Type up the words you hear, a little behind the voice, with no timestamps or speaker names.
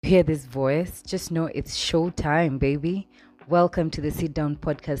hear this voice, just know it's showtime, baby. Welcome to the Sit Down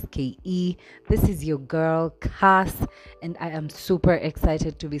Podcast KE. This is your girl, Cass, and I am super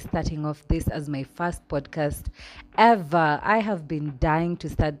excited to be starting off this as my first podcast ever. I have been dying to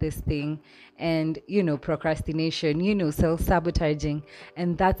start this thing, and procrastination, self-sabotaging,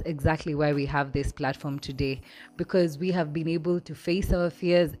 and that's exactly why we have this platform today, because we have been able to face our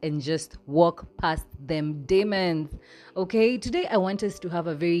fears and just walk past them demons. Okay, today I want us to have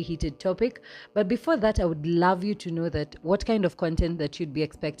a very heated topic, but before that, I would love you to know that what kind of content that you'd be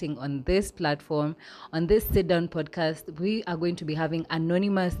expecting on this platform, on this sit down podcast. We are going to be having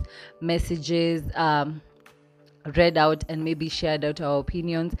anonymous messages read out and maybe shared out our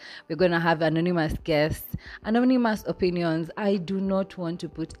opinions. We're going to have anonymous guests, anonymous opinions. I do not want to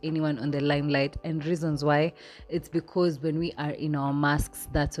put anyone on the limelight, and reasons why, it's because when we are in our masks,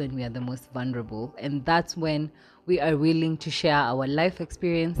 that's when we are the most vulnerable, and that's when we are willing to share our life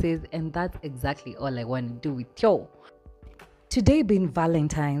experiences, and that's exactly all I want to do with you. Today being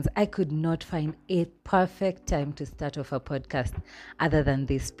Valentine's, I could not find a perfect time to start off a podcast other than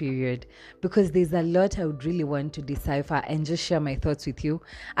this period, because there's a lot I would really want to decipher and just share my thoughts with you.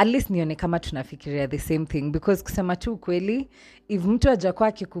 At least nione kama tunafikiria the same thing, because kusema tu kweli, if mtu hajakuwa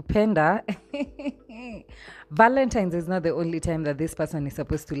akikupenda, Valentine's is not the only time that this person is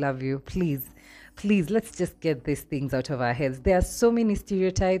supposed to love you. Please, let's just get these things out of our heads. There are so many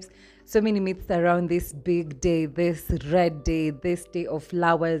stereotypes, so many myths around this big day, this red day, this day of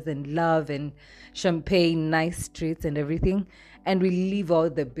flowers and love and champagne, nice streets and everything. And we leave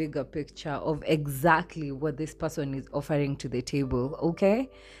out the bigger picture of exactly what this person is offering to the table, okay?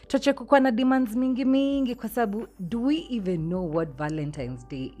 Tuache kukuwa na demands mingi kwa sababu, do we even know what Valentine's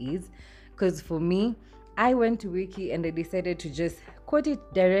Day is? Because for me, I went to Wiki and I decided to just quote it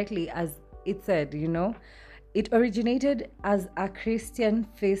directly as it said, It originated as a Christian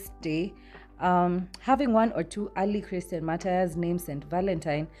feast day, having one or two early Christian martyrs named Saint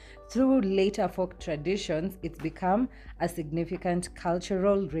Valentine. Through later folk traditions, it's become a significant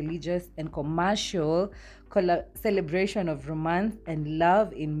cultural, religious, and commercial celebration of romance and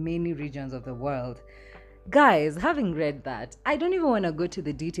love in many regions of the world. Guys, having read that, I don't even want to go to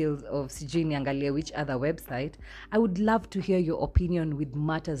the details of sijui niangalia which other website. I would love to hear your opinion with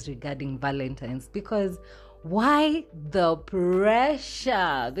matters regarding Valentine's, because why the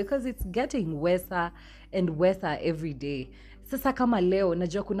pressure? Because it's getting worse and worse every day. Sasa kama leo,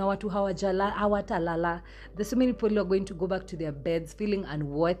 najua kuna watu hawatalala. There's so many people who are going to go back to their beds feeling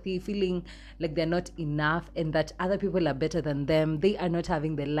unworthy, feeling like they're not enough and that other people are better than them. They are not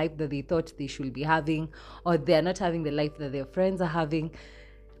having the life that they thought they should be having, or they are not having the life that their friends are having.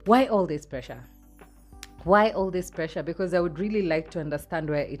 Why all this pressure? Why all this pressure? Because I would really like to understand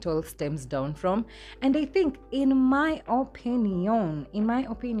where it all stems down from. And I think, in my opinion,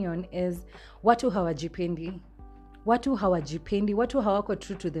 is watu hawajipendi. Watu hawako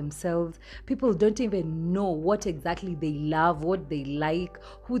true to themselves. People don't even know what exactly they love, what they like,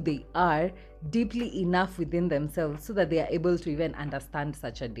 who they are deeply enough within themselves so that they are able to even understand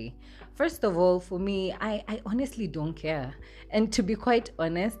such a day. First of all, for me, I honestly don't care. And to be quite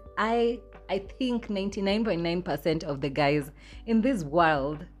honest, I think 99.9% of the guys in this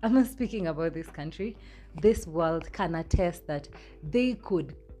world, I'm not speaking about this country, this world can attest that they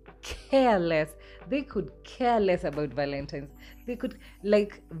could care less about Valentine's. They could,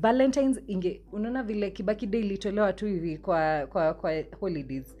 like, Valentine's unaona vile Kibaki Day ilitolewa tu hivi kwa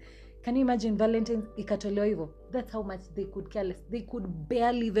holidays. Can you imagine Valentine's ikatolewa hivyo? That's how much they could care less. They could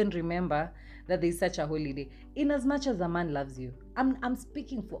barely even remember that there's such a holiday. In as much as a man loves you, I'm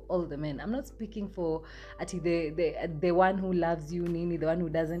speaking for all the men. I'm not speaking for the one who loves you, Nini, the one who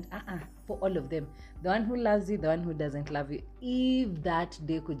doesn't. For all of them. The one who loves you, the one who doesn't love you. If that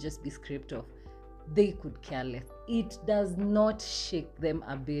day could just be scraped off, they could care less. It does not shake them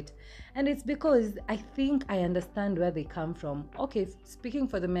a bit. And it's because I think I understand where they come from. Okay, speaking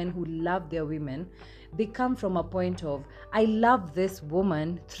for the men who love their women, they come from a point of, I love this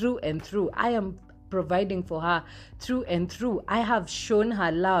woman through and through. I am providing for her through and through. I have shown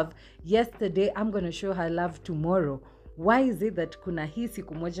her love yesterday. I'm going to show her love tomorrow. Why is it that kuna hii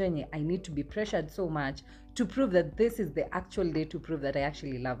siku moja yenye I need to be pressured so much to prove that this is the actual day to prove that I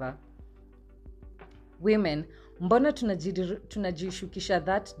actually love her? Women, mbona tunajishukisha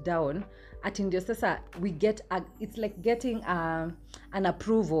that down ati ndio sasa we get it's like getting an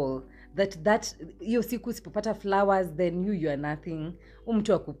approval that hiyo siku usipopata flowers then you are nothing,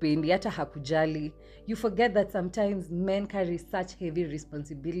 mtu akupendi, hata hakujali. You forget that sometimes men carry such heavy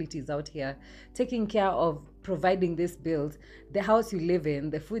responsibilities out here, taking care of providing these bills, the house you live in,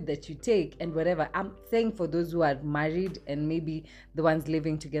 the food that you take, and whatever. I'm saying for those who are married and maybe the ones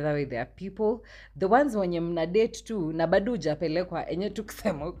living together with their people, the ones wenye mna date tu na bado hujapelekwa, enye tu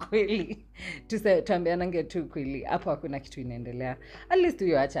kusema ukweli, tuambianange tu kweli, hapo hakuna kitu inaendelea. At least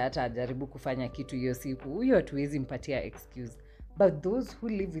huyo hata ajaribu kufanya kitu hiyo siku, huyo hatuwezi mpatia excuse. But those who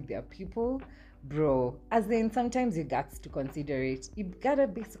live with their people, bro, as in sometimes you got to consider it. You gotta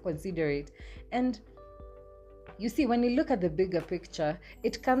be considerate. And you see, when you look at the bigger picture,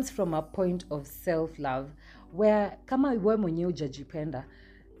 it comes from a point of self-love, where kama wewe mwenyewe hujajipenda,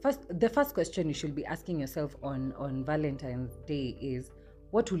 the first question you should be asking yourself on Valentine's Day is,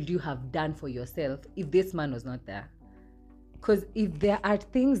 what would you have done for yourself if this man was not there? Because if there are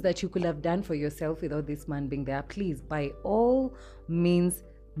things that you could have done for yourself without this man being there, please, by all means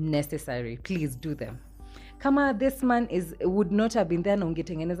necessary, please do them. Kama this man would not have been there na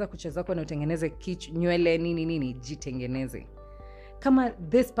ungetengeneza kucha zako na utengeneze nywele nini jitengeneze. Kama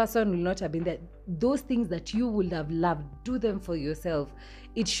this person will not have been there, those things that you would have loved, do them for yourself.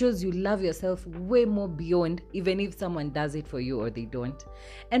 It shows you love yourself way more beyond even if someone does it for you or they don't.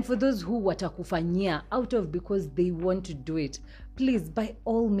 And for those who watakufanyia out of because they want to do it, please, by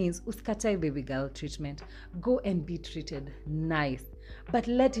all means, uskatai baby girl treatment. Go and be treated nice. But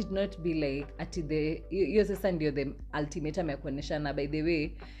let it not be like ati hiyo sasa ndio the ultimatum ya kuoneshana, by the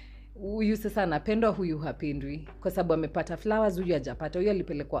way, huyu sasa anapendwa, huyu hapendwi kwa sababu amepata flowers, huyu hajapata, huyu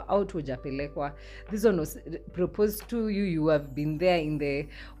alipelekwa out, hujapelekwa. This one was proposed to you, you have been there in the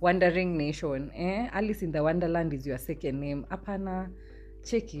wandering nation. Alice in the Wonderland is your second name. Apana,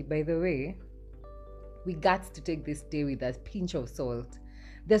 cheki, by the way, we got to take this day with a pinch of salt.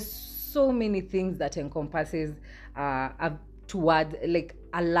 There's so many things that encompasses toward like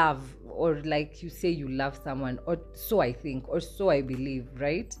a love, or like you say you love someone, or so I think, or so I believe,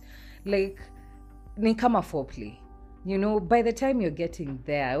 right? Like ni kama foreplay, you know, by the time you're getting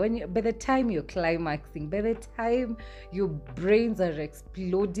there, by the time you're climaxing, by the time your brains are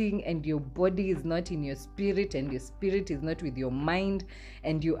exploding and your body is not in your spirit and your spirit is not with your mind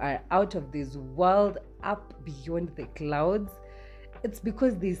and you are out of this world up beyond the clouds, it's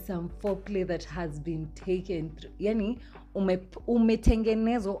because there's some foreplay that has been taken through. Yani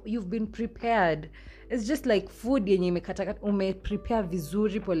umetengenezwa, you've been prepared. It's just like food yenye imekatakata, umeprepare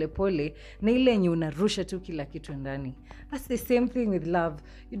vizuri pole pole na ile yenye unarusha tu kila kitu ndani. That's the same thing with love.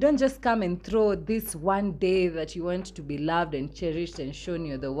 You don't just come and throw this one day that you want to be loved and cherished and shown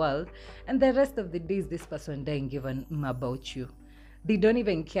you the world, and the rest of the days this person didn't give a about you. They don't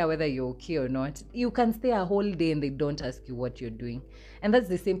even care whether you're okay or not. You can stay a whole day and they don't ask you what you're doing. And that's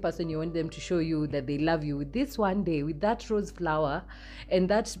the same person you want them to show you that they love you with this one day, with that rose flower and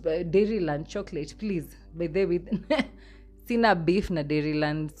that Dairyland chocolate. Please, by the way, Sina beef na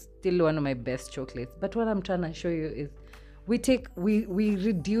Dairyland, still one of my best chocolates. But what I'm trying to show you is we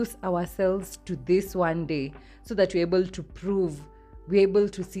reduce ourselves to this one day so that we're able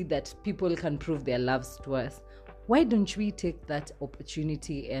to see that people can prove their loves to us. Why don't we take that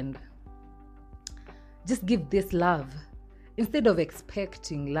opportunity and just give this love? Instead of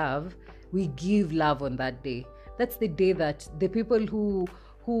expecting love, we give love on that day. That's the day that the people who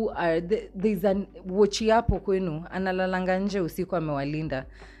are there's an wochi hapo kwenu analalanga nje usiku amewalinda.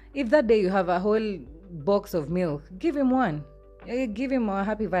 If that day you have a whole box of milk, give him one. Give him a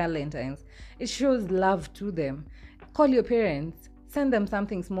happy Valentine's. It shows love to them. Call your parents, send them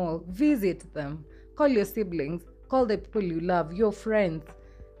something small, visit them, call your siblings, call the people you love, your friends,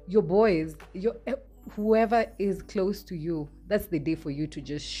 your boys, whoever is close to you. That's the day for you to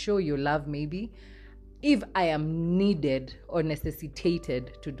just show your love, maybe. If I am needed or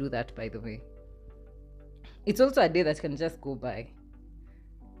necessitated to do that, by the way. It's also a day that can just go by.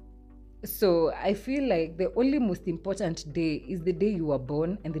 So I feel like the only most important day is the day you were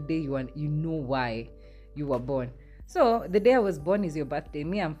born and the day you know why you were born. So the day I was born is your birthday.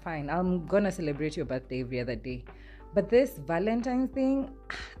 Me, I'm fine. I'm gonna celebrate your birthday every other day. But this Valentine's thing,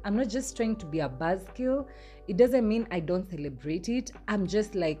 I'm not just trying to be a buzzkill. It doesn't mean I don't celebrate it. I'm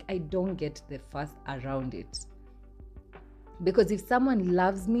just like, I don't get the fuss around it. Because if someone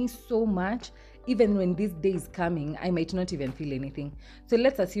loves me so much, even when this day is coming, I might not even feel anything. So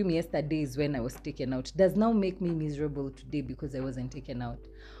let's assume yesterday is when I was taken out. Does now make me miserable today because I wasn't taken out?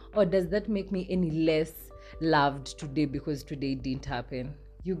 Or does that make me any less loved today because today didn't happen?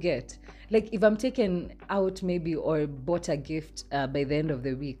 You get, like, if I'm taken out maybe or bought a gift by the end of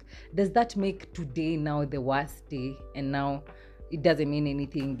the week, does that make today now the worst day? And now it doesn't mean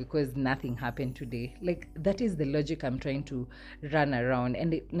anything because nothing happened today. Like, that is the logic I'm trying to run around,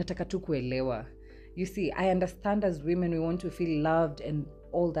 and nataka tu kuelewa. You see, I understand as women we want to feel loved and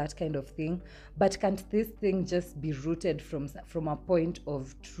all that kind of thing, but can't this thing just be rooted from a point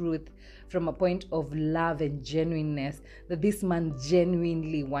of truth, from a point of love and genuineness, that this man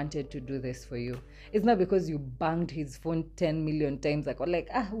genuinely wanted to do this for you? It's not because you banged his phone 10 million times like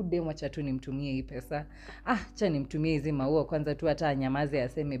udem wacha tu nimtumie hii pesa, cha nimtumie hizi maua kwanza tu hata anyamaze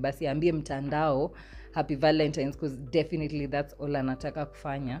aseme basi ambie mtandao happy Valentines, because definitely that's all anataka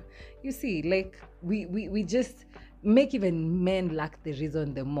kufanya. You see, like we just make even men lack the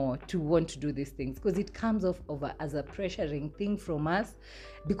reason the more to want to do these things, because it comes off as a pressuring thing from us,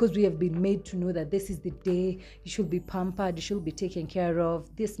 because we have been made to know that this is the day you should be pampered, you should be taken care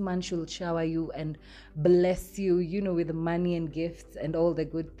of, this man should shower you and bless you, with money and gifts and all the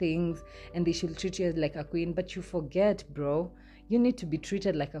good things, and they should treat you like a queen. But you forget, bro, you need to be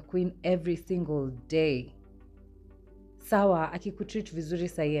treated like a queen every single day. Sawa, akikutreat vizuri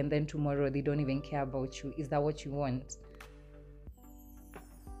sahi and then tomorrow they don't even care about you. Is that what you want?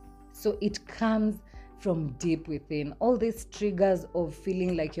 So it comes from deep within. All these triggers of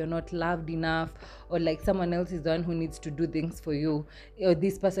feeling like you're not loved enough, or like someone else is the one who needs to do things for you, or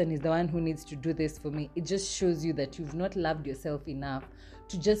this person is the one who needs to do this for me. It just shows you that you've not loved yourself enough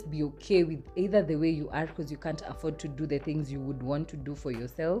to just be okay with either the way you are, because you can't afford to do the things you would want to do for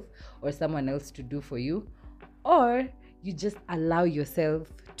yourself or someone else to do for you, or you just allow yourself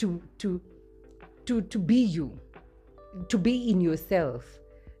to be you, to be in yourself,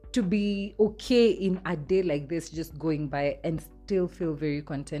 to be okay in a day like this just going by and still feel very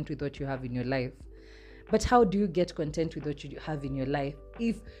content with what you have in your life. But how do you get content with what you have in your life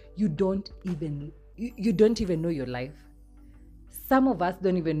if you don't even know your life? Some of us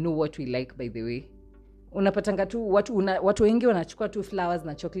don't even know what we like, by the way. Unapatanga tu watu wengi wanachukua tu flowers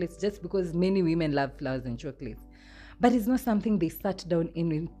na chocolates just because many women love flowers and chocolates. But it's not something they sat down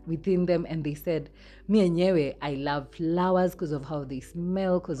within them and they said, me enyewe, I love flowers because of how they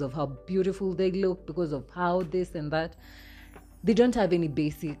smell, because of how beautiful they look, because of how this and that. They don't have any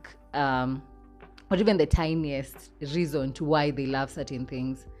basic, or even the tiniest reason to why they love certain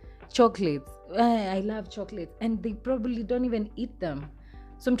things. Chocolates, I love chocolates, and they probably don't even eat them.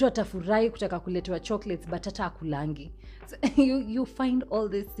 So mtu atafurahi kutaka kuletewa chocolates but hata akulangi. So you find all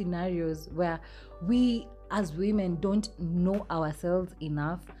these scenarios where we as women don't know ourselves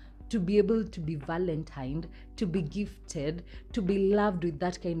enough to be able to be Valentined, to be gifted, to be loved with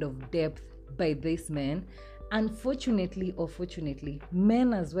that kind of depth by this man. Unfortunately or fortunately,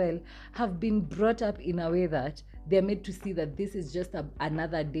 men as well have been brought up in a way that they're made to see that this is just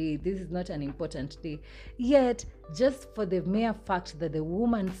another day. This is not an important day. Yet, just for the mere fact that the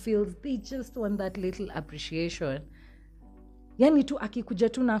woman feels they just want that little appreciation. Yani tu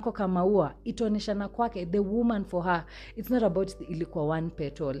akikuja tu na ako kama ua, itaoneshana kwake, the woman for her, it's not about ilikuwa one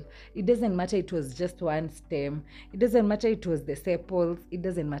petal. It doesn't matter it was just one stem. It doesn't matter it was the sepals. It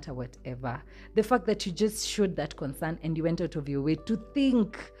doesn't matter whatever. The fact that you just showed that concern and you went out of your way to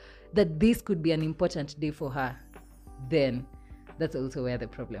think that this could be an important day for her, then that's also where the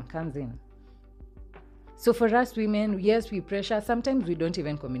problem comes in. So for us women, yes, we pressure. Sometimes we don't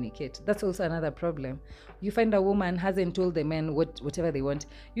even communicate. That's also another problem. You find a woman hasn't told the men whatever they want.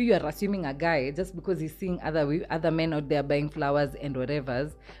 You are assuming a guy just because he's seeing other men out there buying flowers and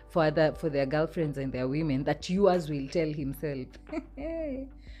whatever's for their girlfriends and their women, that yours will tell himself.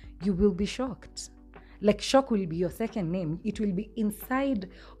 You will be shocked. Like, shock will be your second name. It will be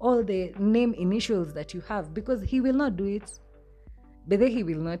inside all the name initials that you have, because he will not do it. But then he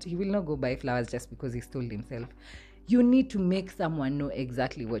will not go buy flowers just because he's told himself. You need to make someone know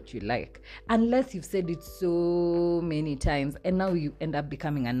exactly what you like. Unless you've said it so many times and now you end up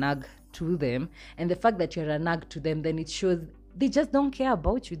becoming a nag to them. And the fact that you're a nag to them, then it shows they just don't care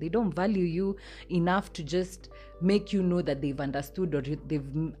about you. They don't value you enough to just make you know that they've understood or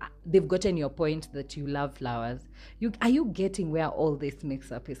they've gotten your point that you love flowers. Are you getting where all this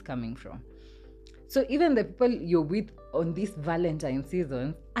mix-up is coming from? So even the people you're with on this Valentine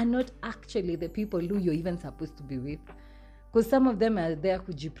season are not actually the people who you're even supposed to be with. Because some of them are there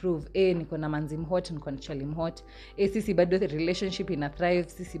kujiprove, niko na manzi mhot, niko na chali mhot, sisi bado the relationship ina thrive,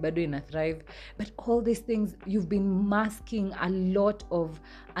 sisi bado ina thrive. But all these things, you've been masking a lot of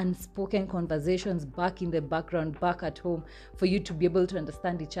unspoken conversations back in the background, back at home, for you to be able to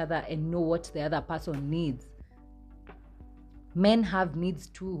understand each other and know what the other person needs. Men have needs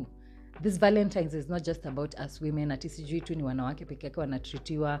too. This Valentine's is not just about us women. Ati sijui tu ni wanawake peke yake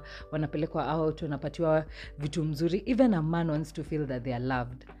wanatreatiwa, wanapelekwa out, wanapatiwa vitu mzuri. Even a man wants to feel that they are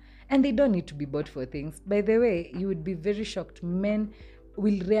loved. And they don't need to be bought for things. By the way, you would be very shocked. Men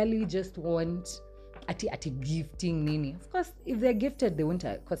will rarely just want ati gifting nini. Of course, if they're gifted, they won't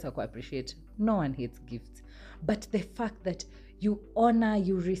appreciate. No one hates gifts. But the fact that you honor,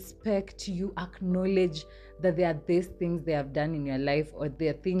 you respect, you acknowledge that there are these things they have done in your life, or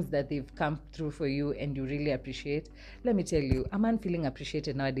there are things that they've come through for you and you really appreciate. Let me tell you, a man feeling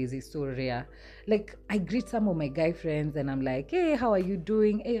appreciated nowadays is so rare. Like, I greet some of my guy friends and I'm like, hey, how are you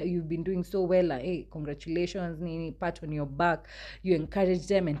doing? Hey, you've been doing so well. Hey, congratulations, nini, pat on your back. You encourage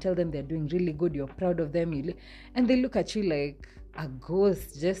them and tell them they're doing really good. You're proud of them. And they look at you like a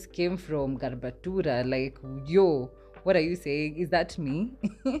ghost just came from Garbatura. Like, yo, what are you saying? Is that me?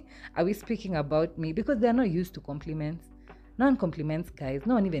 Are we speaking about me? Because they're not used to compliments. No one compliments guys.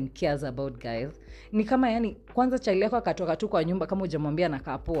 No one even cares about guys. Ni kama yani, kwanza chali yako akatoka tu kwa nyumba kama hujamwambia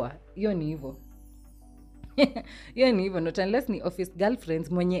anakaa poa. Hiyo ni hivyo. Hiyo ni hivyo. Not unless ni office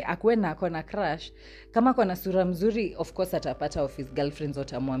girlfriends mwenye akuwe na ako na crush. Kama ako na sura mzuri, of course atapata office girlfriends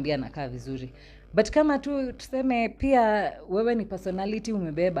watamwambia anakaa vizuri. But kama tu tuseme pia wewe ni personality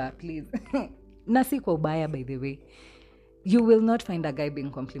umebeba, please. Na si kwa ubaya, by the way. You will not find a guy being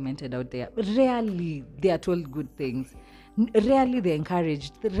complimented out there. Rarely they are told good things. Rarely they're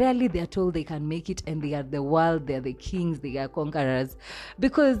encouraged. Rarely they are told they can make it and they are the world, they are the kings, they are conquerors.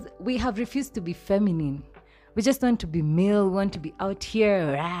 Because we have refused to be feminine. We just want to be male, we want to be out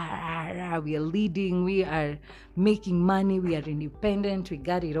here. We are leading, we are making money, we are independent, we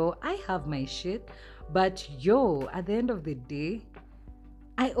got it all. I have my shit. But at the end of the day,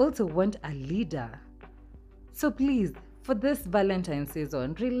 I also want a leader. So please, for this Valentine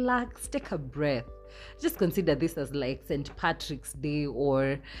season, relax, take a breath. Just consider this as like St. Patrick's Day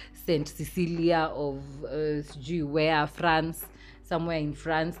or St. Cecilia of France. Somewhere in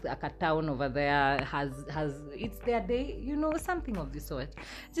France, a town over there has it's their day, something of the sort.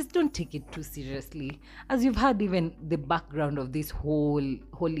 Just don't take it too seriously. As you've heard even the background of this whole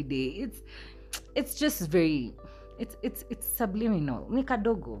holiday, it's just very... It's subliminal. Ni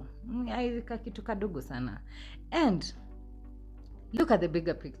kadogo. Kitu kadogo sana. And look at the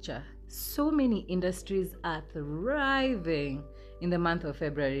bigger picture. So many industries are thriving in the month of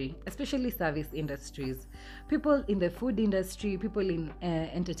February, especially service industries. People in the food industry, people in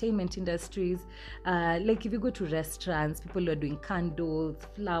entertainment industries, like if you go to restaurants, people who are doing candles,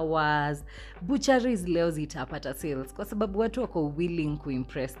 flowers, butcheries leo zitapata sales kwa sababu watu wako willing to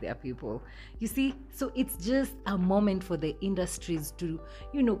impress their people. You see, so it's just a moment for the industries to,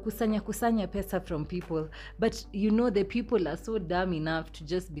 kusanya pesa from people. But the people are so dumb enough to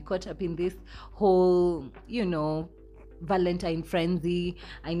just be caught up in this whole, Valentine frenzy.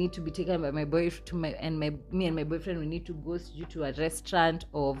 I need to be taken by my boyfriend me and my boyfriend, we need to go to a restaurant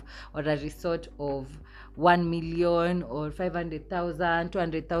or a resort of 1 million or 500,000,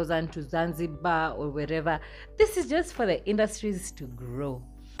 200,000 to Zanzibar or wherever. This is just for the industries to grow.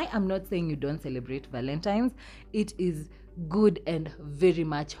 I am not saying you don't celebrate Valentine's. It is good and very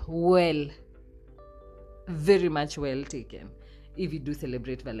much well taken if you do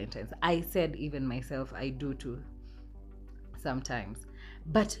celebrate Valentine's. I said even myself, I do too. Sometimes,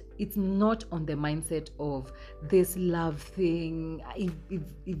 but it's not on the mindset of this love thing.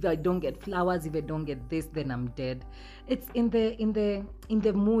 If I don't get flowers, if I don't get this, then I'm dead. It's in the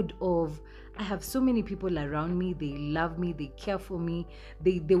mood of, I have so many people around me, they love me, they care for me,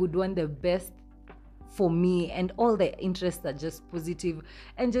 they would want the best for me, and all the interests are just positive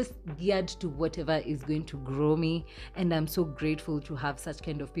and just geared to whatever is going to grow me. And I'm so grateful to have such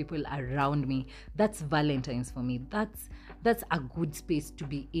kind of people around me. That's Valentine's for me. That's a good space to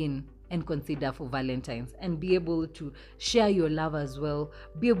be in and consider for Valentine's, and be able to share your love as well.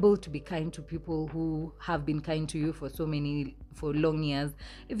 Be able to be kind to people who have been kind to you for long years.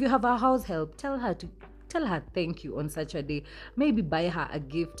 If you have a house help, tell her thank you on such a day. Maybe buy her a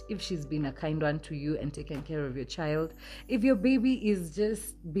gift if she's been a kind one to you and taken care of your child. If your baby is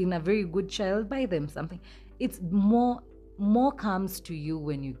just been a very good child, buy them something. It's more comes to you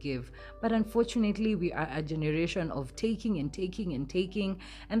when you give. But unfortunately, we are a generation of taking and taking and taking,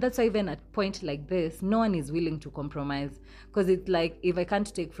 and that's why even at a point like this, no one is willing to compromise, because it's like, if I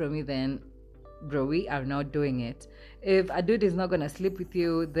can't take from you, then bro, we are not doing it. If a dude is not going to sleep with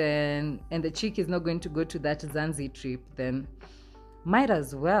you, then, and the chick is not going to go to that Zanzi trip, then might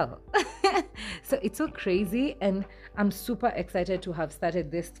as well. So it's so crazy, and I'm super excited to have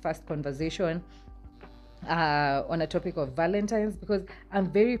started this first conversation on a topic of Valentine's, because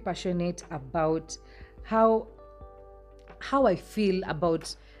I'm very passionate about how I feel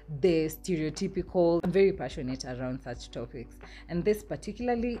about the stereotypical. I'm very passionate around such topics, and this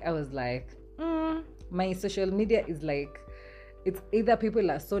particularly, I was like, my social media is like it's either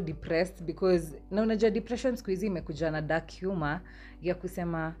people are so depressed because na unajua depression siku hizi imekuja na dark humor ya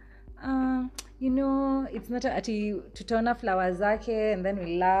kusema it's not ati tutaona flowers zake and then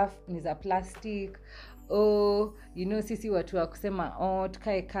we laugh ni za plastic. Sisi watu wa kusema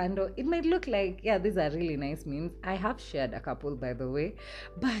tukae kando. It might look like, yeah, these are really nice memes. I have shared a couple, by the way,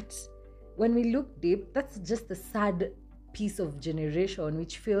 but when we look deep, that's just a sad piece of generation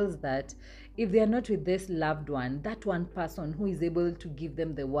which feels that if they are not with this loved one, that one person who is able to give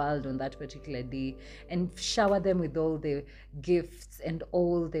them the world on that particular day and shower them with all the gifts and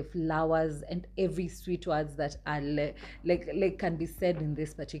all the flowers and every sweet words that are like can be said in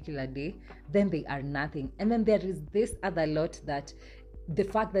this particular day, then they are nothing. And then there is this other lot that the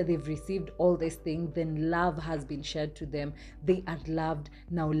fact that they've received all these things, then love has been shared to them. They are loved.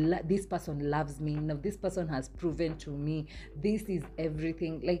 Now this person loves me. Now this person has proven to me this is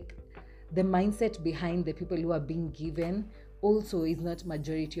everything. Like the mindset behind the people who are being given also is not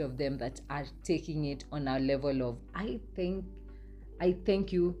majority of them that are taking it on a level of, I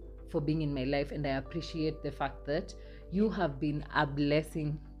thank you for being in my life, and I appreciate the fact that you have been a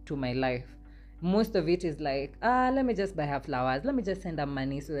blessing to my life. Most of it is like, let me just buy her flowers. Let me just send her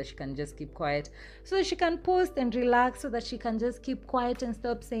money so that she can just keep quiet. So that she can post and relax, so that she can just keep quiet and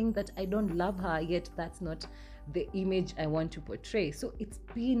stop saying that I don't love her. Yet that's not the image I want to portray. So it's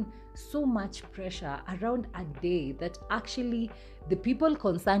been so much pressure around a day that actually the people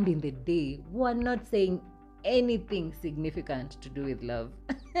concerned in the day were not saying anything significant to do with love.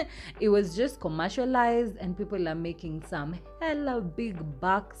 It was just commercialized and people are making some hella big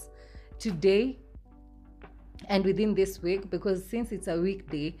bucks today and within this week, because since it's a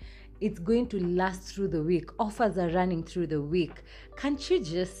weekday, it's going to last through the week. Offers are running through the week. Can't you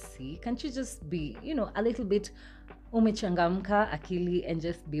just be, a little bit umechangamka akili and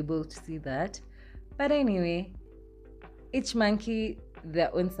just be able to see that? But anyway, each monkey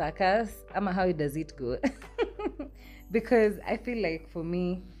their own circus. How does it go? Because I feel like for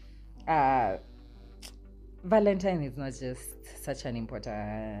me, Valentine is not just such an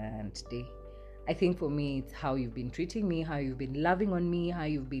important day. I think for me, it's how you've been treating me, how you've been loving on me, how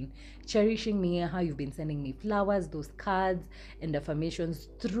you've been cherishing me, how you've been sending me flowers, those cards and affirmations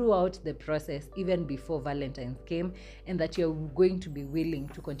throughout the process, even before Valentine's came, and that you're going to be willing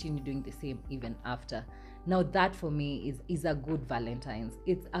to continue doing the same even after. Now that for me is a good Valentine's.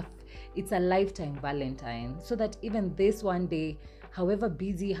 It's a lifetime Valentine, so that even this one day, however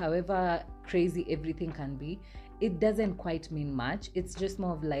busy, however crazy everything can be, it doesn't quite mean much. It's just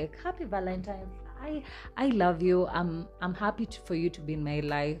more of like, happy Valentine's. I love you. I'm happy for you to be in my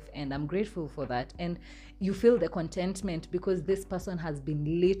life, and I'm grateful for that. And you feel the contentment because this person has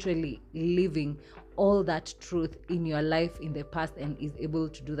been literally living all that truth in your life in the past and is able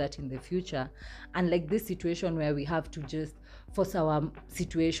to do that in the future. And like this situation where we have to just force our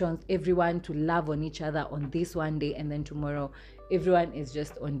situations, everyone to love on each other on this one day, and then tomorrow everyone is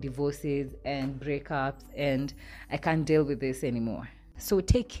just on divorces and breakups, and I can't deal with this anymore. So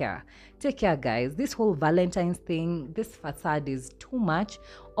take care guys. This whole Valentine's thing, this facade is too much,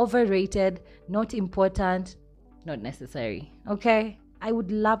 overrated, not important, not necessary. Okay, I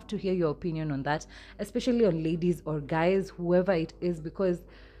would love to hear your opinion on that, especially on ladies or guys, whoever it is, because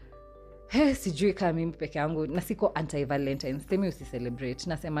sijui kama mimi peke yangu na siko anti Valentine's. Semi usicelebrate,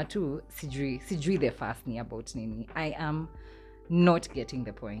 nasema tu sijui the fast ni about nini. I am not getting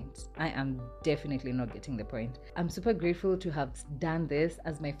the point. I am definitely not getting the point. I'm super grateful to have done this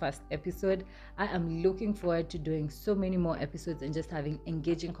as my first episode. I am looking forward to doing so many more episodes and just having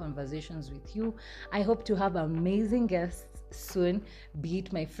engaging conversations with you. I hope to have amazing guests soon, be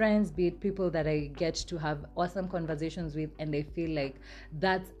it my friends, be it people that I get to have awesome conversations with, and I feel like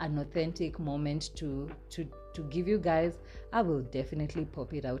that's an authentic moment to give you guys. I will definitely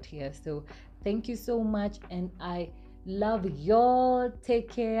pop it out here. So thank you so much, and I love y'all. Take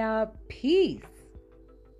care. Peace.